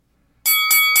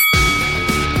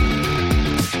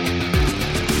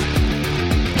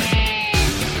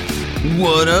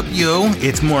What up, yo?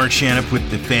 It's Mark Shanup with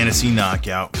the Fantasy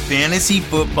Knockout Fantasy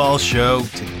Football Show.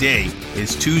 Today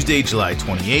is Tuesday, July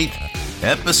 28th,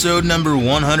 episode number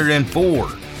 104.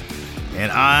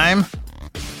 And I'm...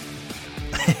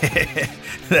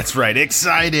 That's right,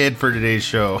 excited for today's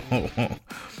show.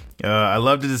 I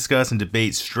love to discuss and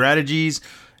debate strategies,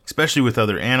 especially with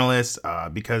other analysts,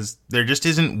 because there just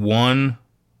isn't one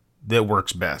that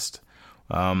works best.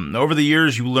 Over the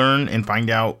years, you learn and find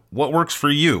out what works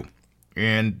for you.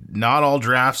 And not all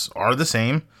drafts are the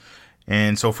same.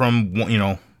 And so from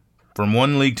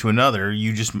one league to another,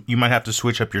 you might have to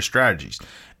switch up your strategies.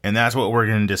 And that's what we're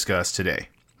going to discuss today.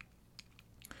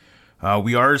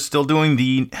 We are still doing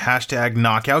the hashtag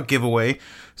knockout giveaway.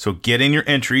 So get in your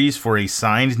entries for a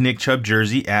signed Nick Chubb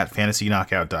jersey at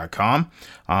fantasyknockout.com.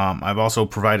 I've also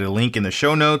provided a link in the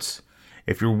show notes.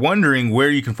 If you're wondering where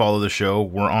you can follow the show,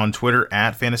 we're on Twitter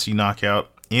at Fantasy Knockout.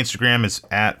 Instagram is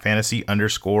at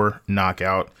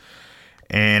fantasy_knockout.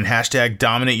 And hashtag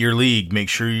dominate your league. Make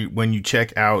sure when you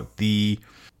check out the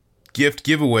gift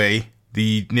giveaway,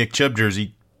 the Nick Chubb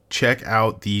jersey, check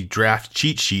out the draft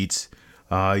cheat sheets.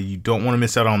 You don't want to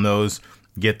miss out on those.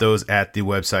 Get those at the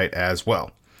website as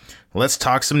well. Let's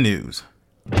talk some news.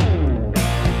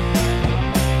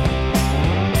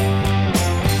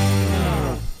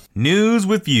 News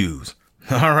with views.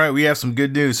 All right, we have some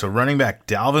good news. So running back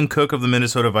Dalvin Cook of the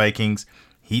Minnesota Vikings,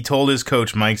 he told his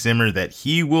coach Mike Zimmer that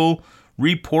he will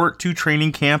report to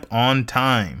training camp on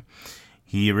time.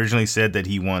 He originally said that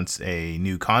he wants a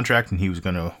new contract and he was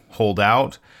going to hold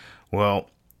out. Well,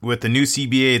 with the new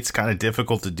CBA, it's kind of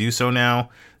difficult to do so now.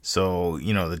 So,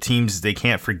 the teams, they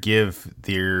can't forgive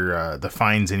the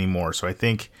fines anymore. So I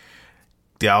think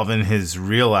Dalvin has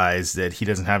realized that he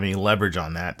doesn't have any leverage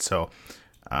on that. So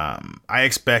I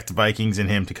expect Vikings and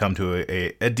him to come to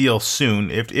a deal soon.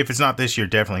 If it's not this year,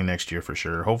 definitely next year for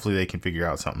sure. Hopefully they can figure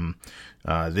out something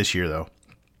this year, though.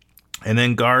 And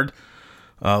then guard,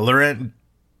 Laurent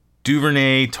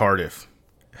Duvernay-Tardif.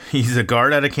 He's a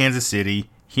guard out of Kansas City.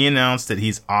 He announced that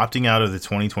he's opting out of the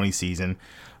 2020 season.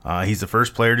 He's the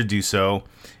first player to do so.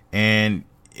 And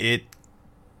it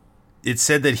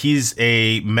said that he's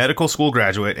a medical school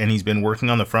graduate and he's been working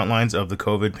on the front lines of the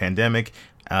COVID pandemic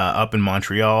up in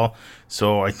Montreal.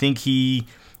 So I think he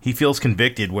feels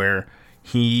convicted where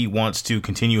he wants to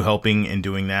continue helping and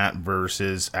doing that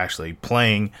versus actually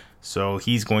playing. So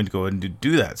he's going to go ahead and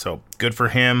do that. So good for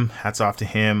him. Hats off to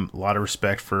him. A lot of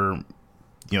respect for,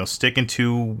 sticking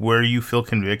to where you feel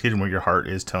convicted and where your heart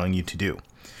is telling you to do.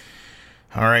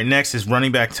 All right, next is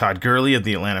running back Todd Gurley of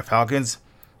the Atlanta Falcons.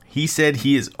 He said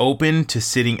he is open to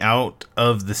sitting out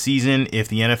of the season if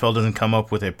the NFL doesn't come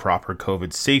up with a proper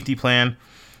COVID safety plan.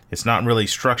 It's not really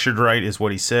structured right, is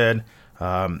what he said.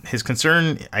 His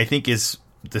concern, I think, is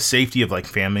the safety of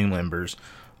family members.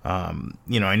 I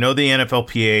know the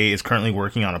NFLPA is currently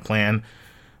working on a plan,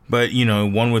 but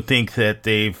one would think that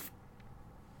they've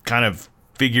kind of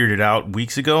figured it out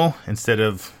weeks ago instead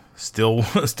of still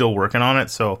working on it.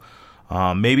 So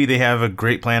maybe they have a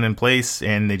great plan in place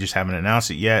and they just haven't announced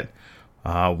it yet.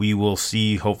 We will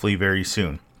see hopefully very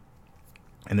soon.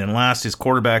 And then last is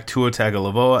quarterback Tua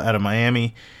Tagovailoa out of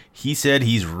Miami. He said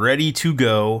he's ready to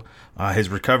go. His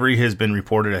recovery has been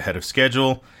reported ahead of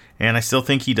schedule, and I still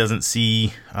think he doesn't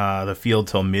see the field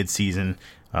till midseason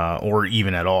or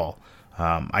even at all.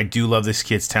 I do love this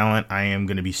kid's talent. I am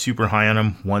going to be super high on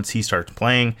him once he starts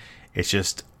playing. It's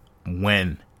just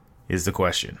when is the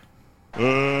question.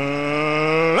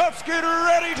 Let's get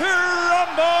ready to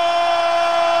rumble!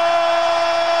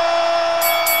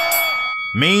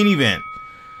 Main event.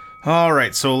 All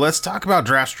right, so let's talk about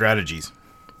draft strategies.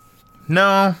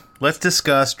 No, let's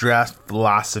discuss draft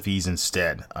philosophies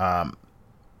instead.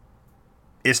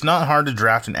 It's not hard to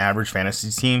draft an average fantasy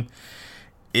team.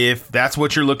 If that's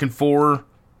what you're looking for,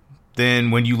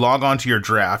 then when you log on to your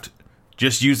draft,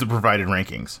 just use the provided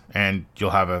rankings and you'll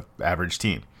have an average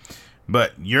team.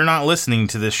 But you're not listening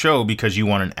to this show because you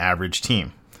want an average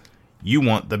team. You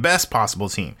want the best possible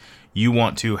team. You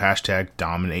want to hashtag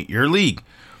dominate your league.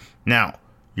 Now,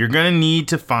 you're going to need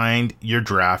to find your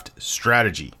draft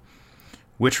strategy,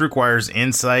 which requires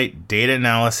insight, data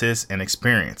analysis, and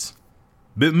experience.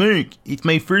 But Mark, it's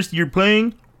my first year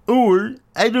playing, or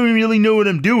I don't really know what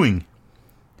I'm doing.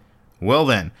 Well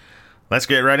then, let's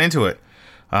get right into it.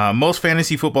 Most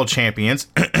fantasy football champions,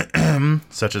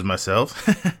 such as myself,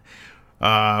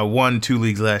 won 2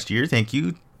 leagues last year. Thank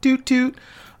you. Toot toot.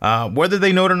 Whether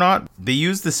they know it or not, they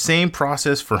use the same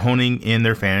process for honing in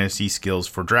their fantasy skills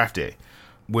for draft day,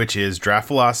 which is draft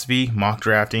philosophy, mock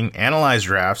drafting, analyze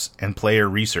drafts, and player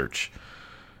research.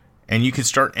 And you can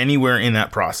start anywhere in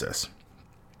that process.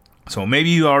 So maybe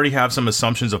you already have some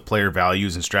assumptions of player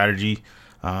values and strategy.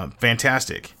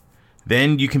 Fantastic.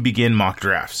 Then you can begin mock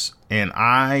drafts. And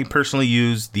I personally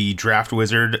use the Draft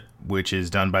Wizard, which is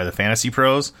done by the Fantasy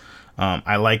Pros.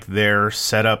 I like their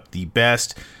setup the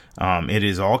best. It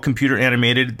is all computer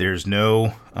animated. There's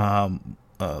no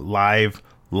live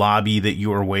lobby that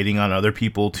you are waiting on other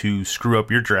people to screw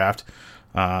up your draft,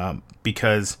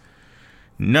 because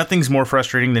nothing's more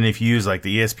frustrating than if you use like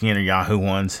the ESPN or Yahoo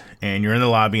ones and you're in the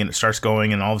lobby and it starts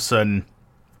going and all of a sudden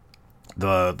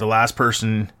the last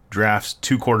person drafts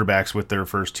 2 quarterbacks with their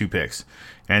first 2 picks.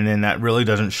 And then that really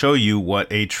doesn't show you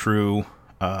what a true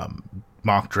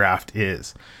mock draft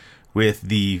is. With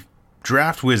the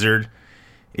Draft Wizard,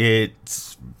 it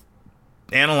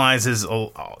analyzes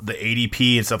the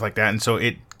ADP and stuff like that. And so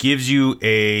it gives you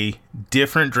a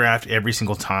different draft every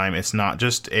single time. It's not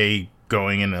just a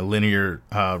going in a linear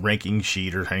ranking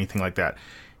sheet or anything like that.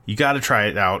 You got to try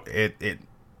it out. It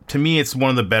to me, it's one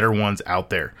of the better ones out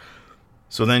there.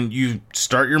 So then you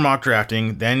start your mock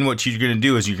drafting. Then what you're going to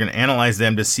do is you're going to analyze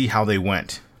them to see how they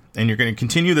went. And you're going to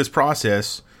continue this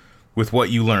process with what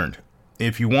you learned.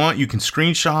 If you want, you can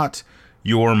screenshot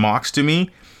your mocks to me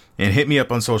and hit me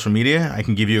up on social media. I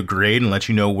can give you a grade and let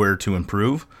you know where to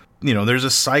improve. There's a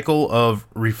cycle of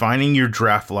refining your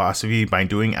draft philosophy by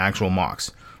doing actual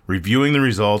mocks, reviewing the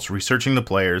results, researching the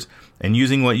players, and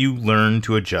using what you learn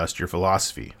to adjust your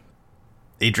philosophy.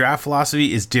 A draft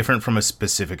philosophy is different from a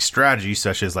specific strategy,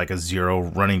 such as like a 0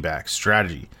 running back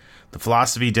strategy. The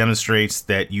philosophy demonstrates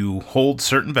that you hold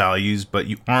certain values, but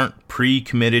you aren't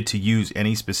pre-committed to use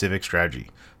any specific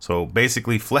strategy. So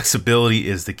basically, flexibility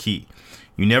is the key.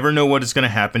 You never know what is going to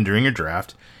happen during your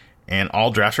draft, and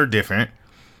all drafts are different.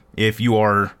 If you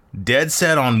are dead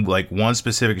set on like one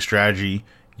specific strategy,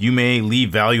 you may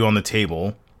leave value on the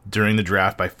table during the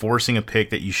draft by forcing a pick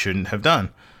that you shouldn't have done.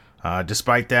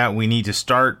 Despite that, we need to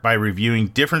start by reviewing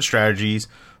different strategies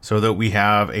so that we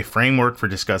have a framework for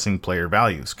discussing player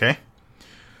values, okay?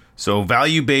 So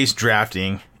value-based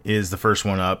drafting is the first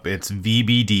one up. It's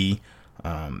VBD.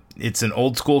 It's an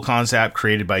old school concept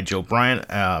created by Joe Bryant,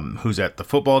 who's at the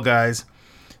Football Guys.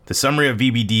 The summary of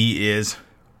VBD is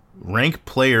rank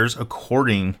players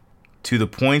according to the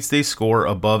points they score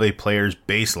above a player's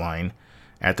baseline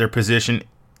at their position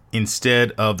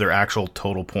instead of their actual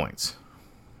total points.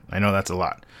 I know that's a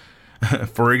lot.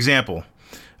 For example,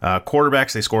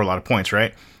 quarterbacks, they score a lot of points,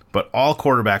 right? But all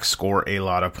quarterbacks score a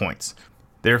lot of points.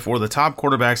 Therefore, the top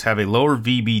quarterbacks have a lower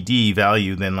VBD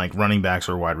value than like running backs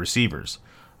or wide receivers.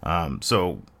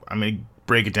 So I'm going to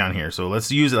break it down here. So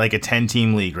let's use it like a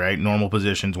 10-team league, right? Normal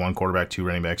positions, 1 quarterback, 2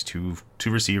 running backs, two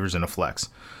receivers, and a flex.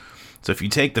 So if you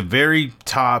take the very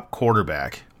top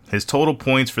quarterback, his total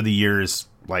points for the year is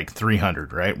like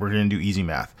 300, right? We're going to do easy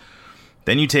math.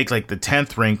 Then you take like the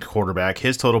 10th ranked quarterback,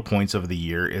 his total points of the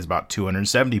year is about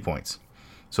 270 points.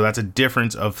 So that's a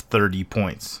difference of 30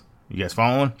 points. You guys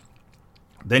following?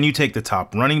 Then you take the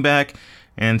top running back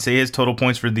and say his total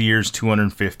points for the year is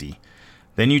 250.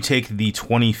 Then you take the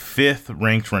 25th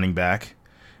ranked running back.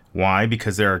 Why?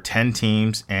 Because there are 10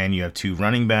 teams and you have 2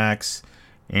 running backs,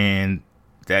 and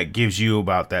that gives you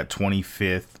about that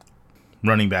 25th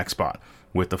running back spot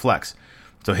with the flex.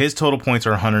 So his total points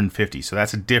are 150. So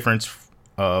that's a difference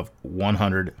of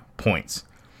 100 points.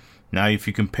 Now, if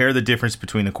you compare the difference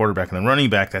between the quarterback and the running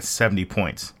back, that's 70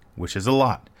 points, which is a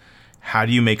lot. How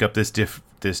do you make up this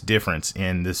difference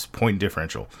in this point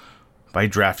differential? By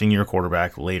drafting your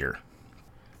quarterback later.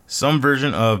 Some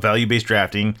version of value-based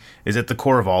drafting is at the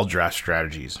core of all draft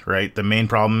strategies, right? The main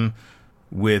problem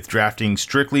with drafting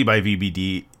strictly by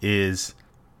VBD is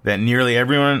that nearly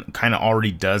everyone kind of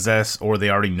already does this, or they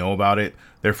already know about it.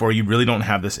 Therefore, you really don't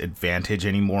have this advantage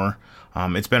anymore.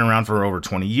 It's been around for over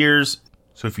 20 years.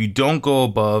 So if you don't go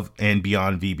above and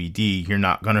beyond VBD, you're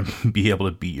not going to be able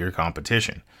to beat your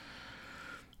competition.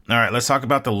 All right, let's talk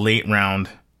about the late round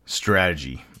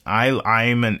strategy.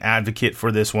 I'm an advocate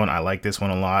for this one. I like this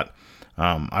one a lot.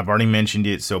 I've already mentioned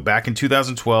it. So back in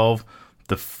 2012,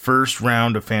 the first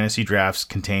round of fantasy drafts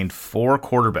contained 4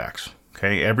 quarterbacks.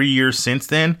 Okay, every year since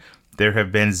then, there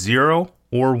have been 0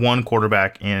 or 1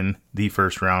 quarterback in the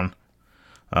first round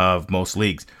of most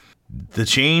leagues. The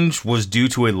change was due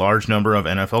to a large number of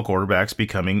NFL quarterbacks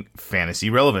becoming fantasy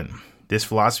relevant. This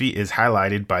philosophy is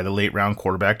highlighted by the late round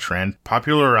quarterback trend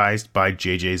popularized by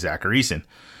J.J. Zacharyson.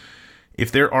 If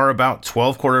there are about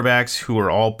 12 quarterbacks who are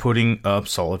all putting up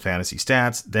solid fantasy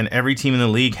stats, then every team in the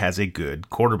league has a good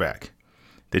quarterback.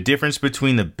 The difference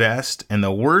between the best and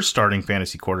the worst starting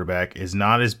fantasy quarterback is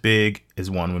not as big as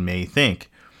one may think.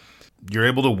 You're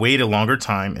able to wait a longer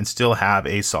time and still have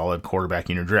a solid quarterback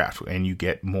in your draft, and you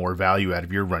get more value out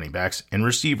of your running backs and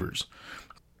receivers.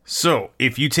 So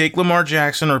if you take Lamar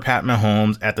Jackson or Pat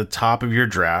Mahomes at the top of your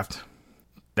draft,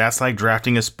 that's like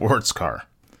drafting a sports car.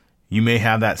 You may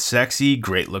have that sexy,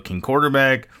 great-looking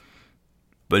quarterback,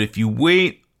 but if you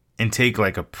wait and take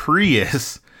like a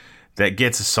Prius that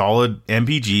gets a solid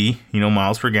MPG,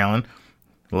 miles per gallon,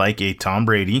 like a Tom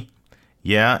Brady,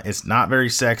 yeah, it's not very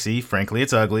sexy. Frankly,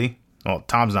 it's ugly. Well,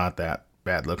 Tom's not that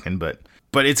bad looking, but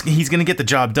he's going to get the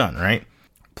job done, right?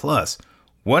 Plus,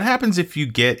 what happens if you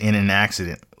get in an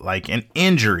accident, like an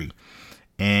injury,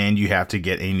 and you have to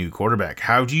get a new quarterback?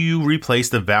 How do you replace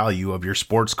the value of your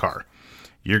sports car?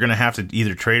 You're going to have to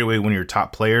either trade away one of your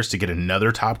top players to get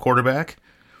another top quarterback.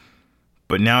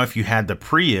 But now if you had the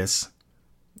Prius,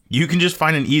 you can just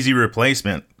find an easy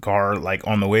replacement car like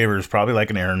on the waivers, probably like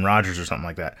an Aaron Rodgers or something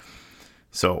like that.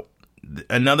 So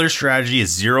another strategy is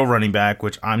zero running back,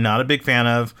 which I'm not a big fan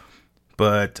of.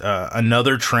 But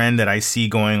another trend that I see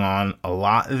going on a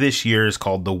lot this year is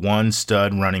called the one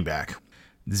stud running back.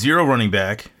 Zero running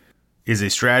back is a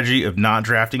strategy of not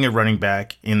drafting a running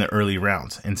back in the early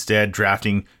rounds. Instead,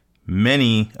 drafting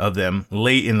many of them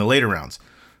late in the later rounds.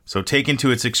 So taken to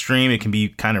its extreme, it can be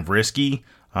kind of risky.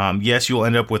 Yes, you'll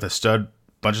end up with a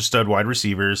bunch of stud wide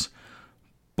receivers,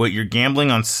 but you're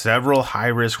gambling on several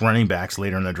high-risk running backs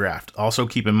later in the draft. Also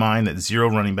keep in mind that zero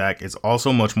running back is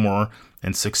also much more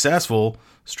and successful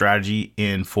strategy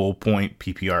in full point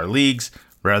PPR leagues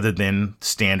rather than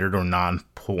standard or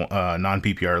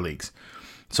non-PPR leagues.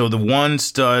 So the one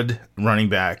stud running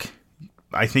back,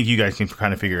 I think you guys can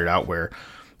kind of figure it out where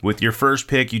with your first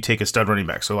pick, you take a stud running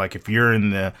back. So like if you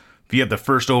have the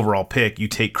first overall pick, you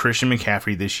take Christian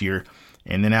McCaffrey this year.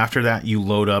 And then after that, you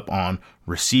load up on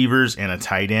receivers and a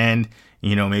tight end.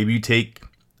 Maybe you take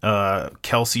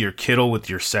Kelsey or Kittle with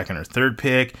your second or third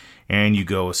pick, and you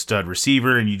go a stud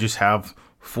receiver, and you just have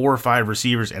 4 or 5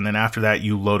 receivers. And then after that,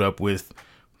 you load up with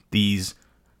these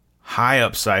high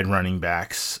upside running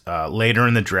backs later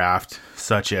in the draft,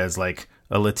 such as like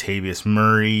a Latavius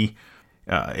Murray.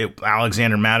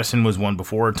 Alexander Madison was one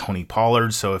before, Tony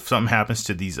Pollard. So if something happens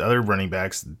to these other running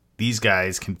backs, these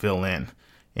guys can fill in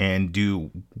and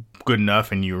do good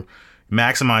enough, and you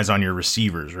maximize on your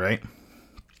receivers, right?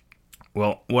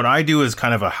 Well, what I do is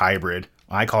kind of a hybrid.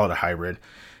 I call it a hybrid.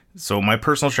 So my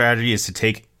personal strategy is to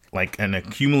take like an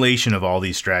accumulation of all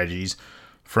these strategies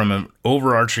from an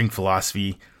overarching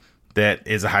philosophy that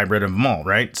is a hybrid of them all,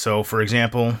 right? So for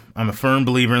example, I'm a firm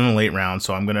believer in the late round,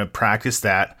 so I'm going to practice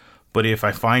that. But if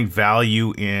I find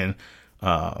value in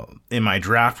my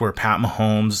draft where Pat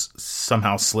Mahomes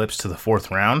somehow slips to the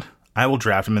 4th round, I will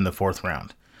draft him in the 4th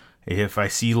round. If I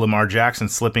see Lamar Jackson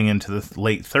slipping into the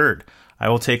late 3rd, I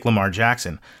will take Lamar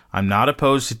Jackson. I'm not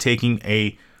opposed to taking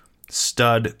a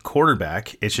stud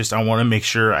quarterback. It's just I want to make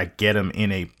sure I get him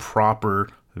in a proper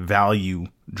value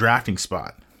drafting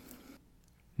spot.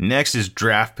 Next is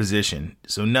draft position.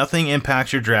 So nothing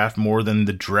impacts your draft more than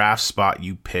the draft spot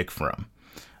you pick from.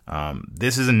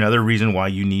 This is another reason why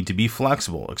you need to be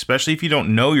flexible, especially if you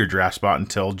don't know your draft spot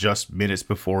until just minutes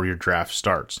before your draft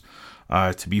starts.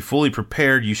 To be fully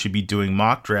prepared, you should be doing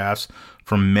mock drafts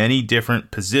from many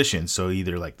different positions. So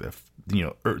either like the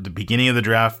beginning of the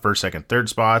draft, 1st, 2nd, 3rd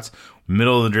spots,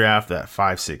 middle of the draft, that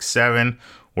 5, 6, 7,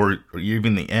 or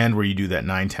even the end where you do that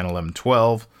 9, 10, 11,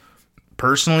 12.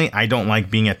 Personally, I don't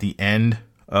like being at the end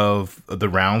of the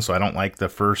round, so I don't like the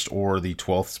 1st or the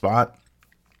 12th spot.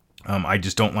 I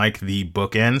just don't like the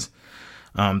bookends.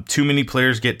 Too many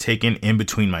players get taken in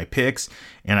between my picks,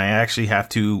 and I actually have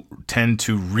to tend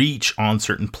to reach on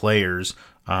certain players,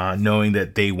 knowing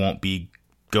that they won't be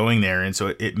going there, and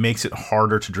so it makes it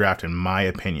harder to draft, in my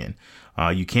opinion.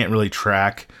 You can't really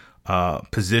track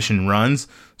position runs,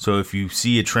 so if you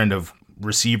see a trend of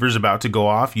receivers about to go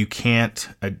off, you can't.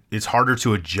 It's harder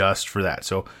to adjust for that.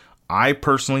 So I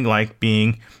personally like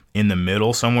being in the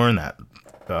middle, somewhere in that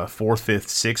 4th, 5th,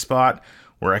 6th spot,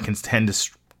 where I can tend to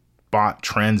spot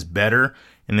trends better,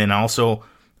 and then also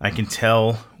I can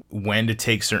tell when to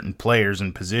take certain players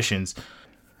and positions.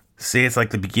 Say it's like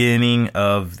the beginning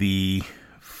of the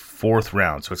 4th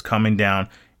round, so it's coming down,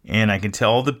 and I can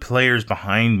tell the players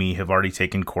behind me have already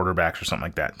taken quarterbacks or something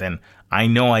like that. Then I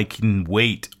know I can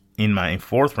wait in my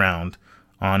 4th round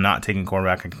on not taking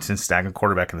quarterback. I can stack a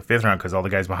quarterback in the 5th round because all the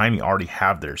guys behind me already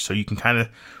have theirs. So you can kind of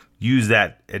use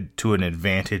that to an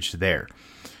advantage there.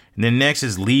 And then next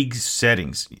is league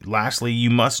settings. Lastly, you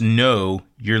must know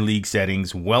your league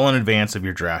settings well in advance of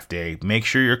your draft day. Make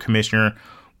sure your commissioner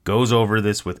goes over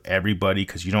this with everybody,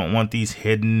 because you don't want these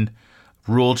hidden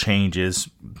rule changes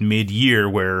mid-year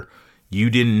where you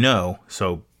didn't know.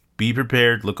 So be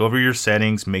prepared, look over your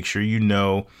settings, make sure you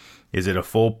know, is it a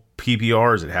full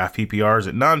PPR, is it half PPR, is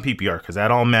it non-PPR, because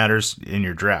that all matters in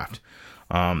your draft.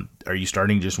 Are you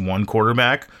starting just one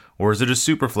quarterback, or is it a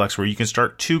super flex where you can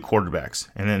start two quarterbacks?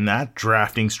 And then that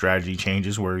drafting strategy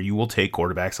changes where you will take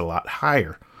quarterbacks a lot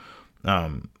higher.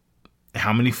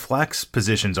 How many flex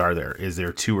positions are there? Is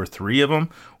there 2 or 3 of them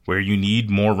where you need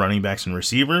more running backs and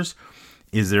receivers?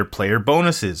 Is there player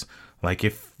bonuses? Like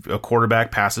if a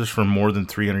quarterback passes for more than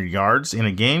 300 yards in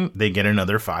a game, they get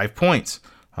another 5 points.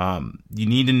 You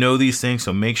need to know these things,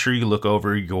 so make sure you look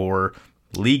over your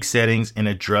league settings and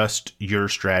adjust your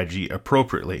strategy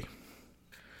appropriately.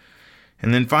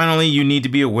 And then finally, you need to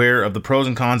be aware of the pros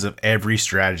and cons of every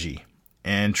strategy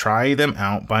and try them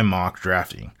out by mock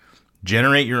drafting.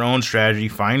 Generate your own strategy,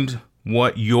 find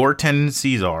what your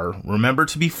tendencies are. Remember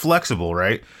to be flexible,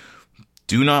 right?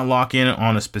 Do not lock in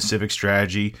on a specific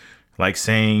strategy, like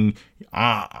saying,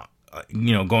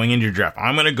 going into your draft,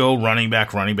 I'm going to go running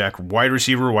back, wide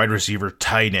receiver,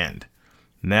 tight end.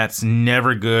 And that's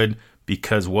never good,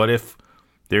 because what if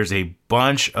there's a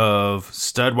bunch of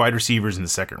stud wide receivers in the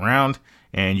second round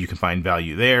and you can find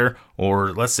value there?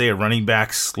 Or let's say a running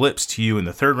back slips to you in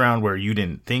the third round where you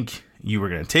didn't think you were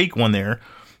going to take one there,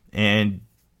 and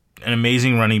an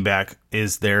amazing running back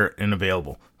is there and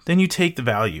available. Then you take the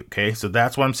value, okay? So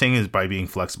that's what I'm saying is by being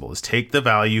flexible, is take the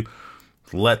value,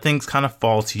 let things kind of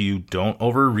fall to you. Don't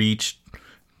overreach.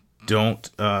 Don't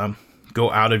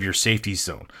go out of your safety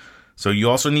zone. So you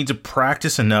also need to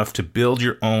practice enough to build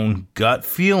your own gut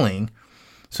feeling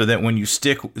so that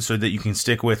you can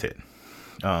stick with it.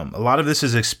 A lot of this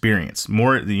is experience. The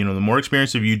more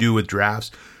experience you do with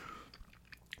drafts,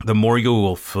 the more you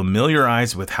will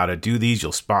familiarize with how to do these.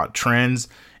 You'll spot trends,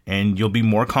 and you'll be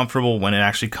more comfortable when it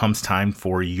actually comes time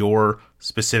for your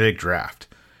specific draft.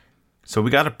 So we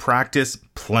got to practice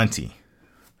plenty.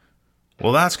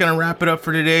 Well, that's going to wrap it up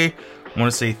for today. I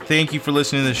want to say thank you for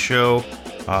listening to this show.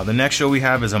 The next show we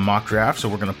have is a mock draft, so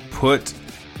we're going to put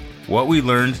what we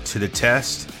learned to the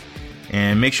test.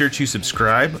 And make sure to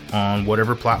subscribe on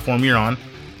whatever platform you're on.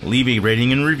 Leave a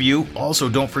rating and review. Also,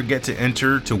 don't forget to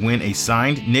enter to win a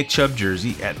signed Nick Chubb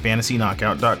jersey at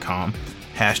fantasyknockout.com.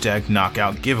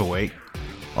 #knockout giveaway.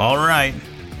 All right,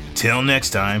 till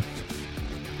next time.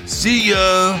 See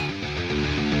ya!